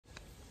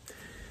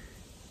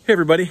Hey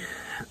everybody,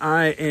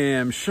 I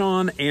am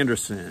Sean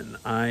Anderson.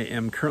 I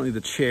am currently the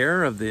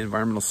chair of the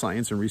Environmental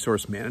Science and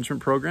Resource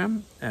Management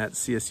program at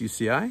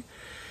CSUCI.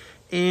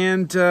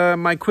 And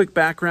my quick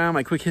background,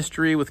 my quick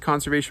history with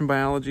conservation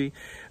biology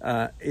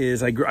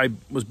is I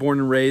was born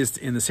and raised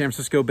in the San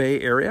Francisco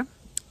Bay Area.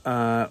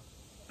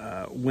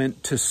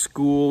 Went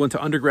to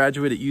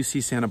undergraduate at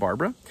UC Santa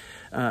Barbara.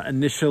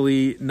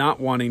 Initially not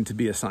wanting to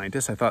be a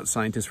scientist. I thought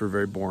scientists were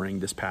very boring,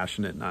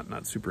 dispassionate,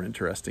 not super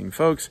interesting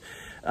folks.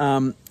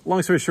 Long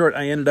story short,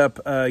 I ended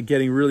up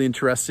getting really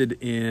interested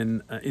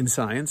in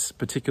science,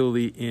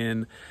 particularly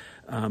in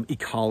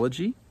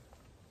ecology,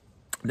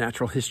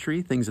 natural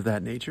history, things of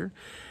that nature,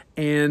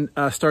 and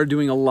started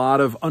doing a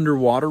lot of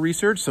underwater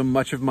research. So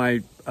much of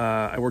my,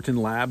 I worked in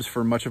labs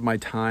for much of my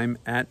time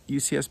at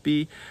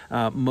UCSB,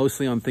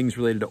 mostly on things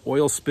related to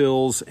oil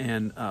spills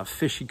and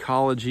fish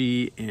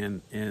ecology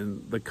and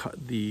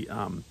the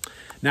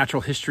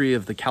natural history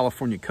of the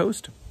California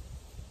coast.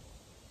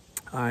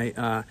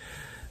 I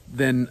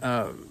then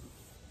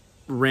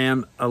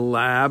ran a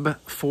lab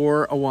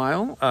for a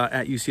while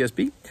at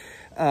UCSB.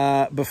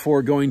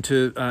 Before going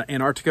to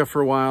Antarctica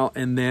for a while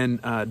and then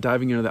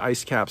diving into the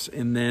ice caps,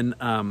 and then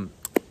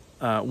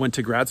went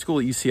to grad school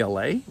at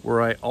UCLA,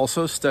 where I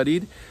also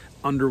studied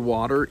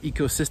underwater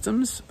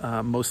ecosystems,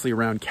 mostly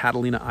around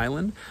Catalina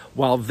Island.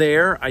 While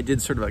there, I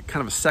did sort of a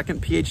kind of a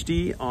second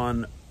PhD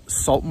on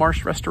salt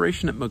marsh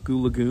restoration at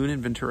Magoo Lagoon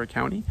in Ventura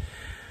County.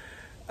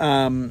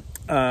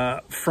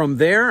 From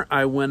there,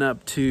 I went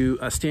up to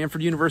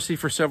Stanford University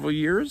for several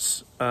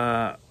years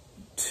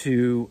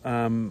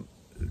to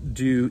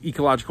do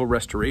ecological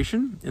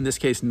restoration, in this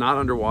case not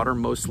underwater,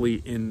 mostly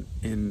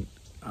in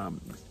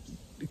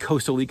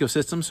coastal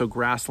ecosystems, so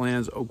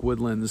grasslands, oak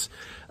woodlands,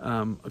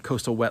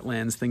 coastal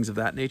wetlands, things of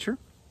that nature.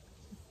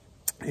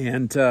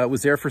 And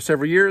was there for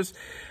several years,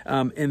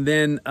 and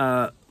then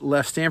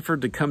left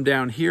Stanford to come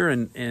down here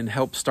and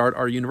help start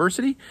our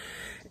university.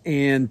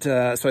 And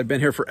so I've been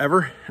here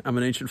forever. I'm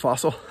an ancient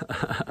fossil.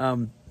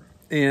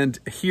 And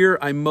here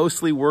I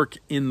mostly work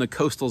in the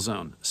coastal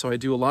zone. So I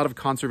do a lot of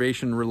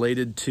conservation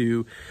related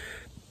to,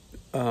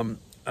 a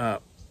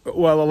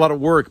lot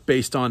of work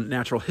based on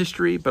natural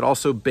history, but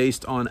also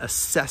based on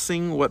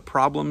assessing what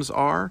problems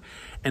are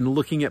and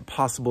looking at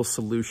possible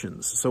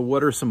solutions. So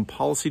what are some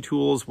policy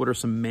tools? What are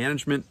some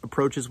management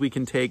approaches we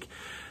can take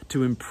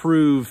to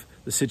improve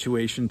the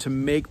situation, to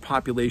make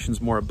populations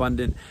more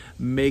abundant,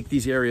 make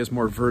these areas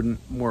more verdant,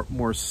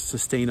 more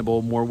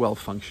sustainable, more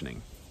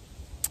well-functioning?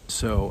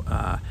 So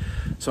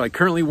I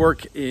currently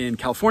work in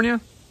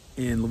California,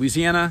 in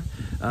Louisiana,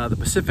 the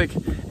Pacific,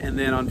 and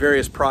then on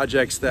various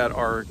projects that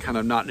are kind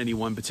of not in any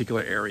one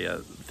particular area,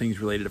 things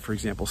related to, for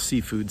example,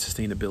 seafood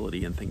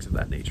sustainability and things of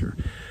that nature.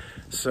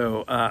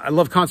 So I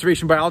love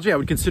conservation biology. I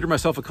would consider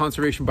myself a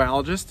conservation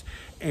biologist,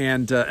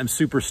 and I'm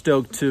super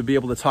stoked to be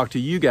able to talk to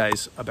you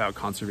guys about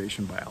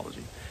conservation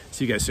biology.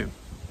 See you guys soon.